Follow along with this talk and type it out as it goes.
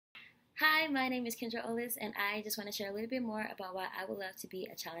Hi, my name is Kendra Olis, and I just want to share a little bit more about why I would love to be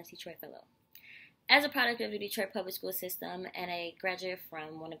a Challenge Detroit Fellow. As a product of the Detroit public school system and a graduate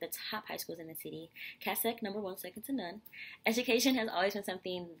from one of the top high schools in the city, CASEC number one, second to none, education has always been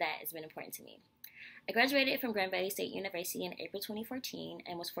something that has been important to me. I graduated from Grand Valley State University in April 2014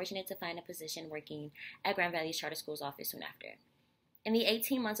 and was fortunate to find a position working at Grand Valley's charter school's office soon after. In the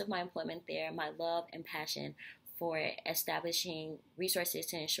 18 months of my employment there, my love and passion for establishing resources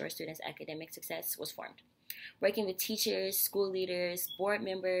to ensure students' academic success was formed. Working with teachers, school leaders, board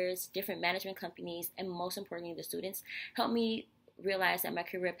members, different management companies, and most importantly, the students, helped me realize that my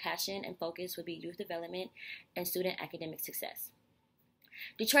career passion and focus would be youth development and student academic success.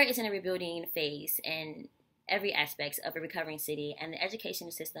 Detroit is in a rebuilding phase in every aspect of a recovering city, and the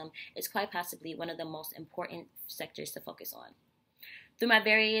education system is quite possibly one of the most important sectors to focus on. Through my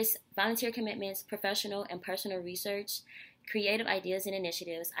various volunteer commitments, professional and personal research, creative ideas and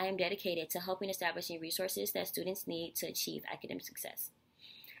initiatives, I am dedicated to helping establishing resources that students need to achieve academic success.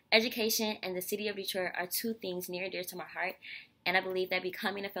 Education and the city of Detroit are two things near and dear to my heart, and I believe that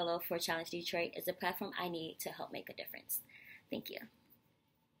becoming a fellow for Challenge Detroit is the platform I need to help make a difference. Thank you.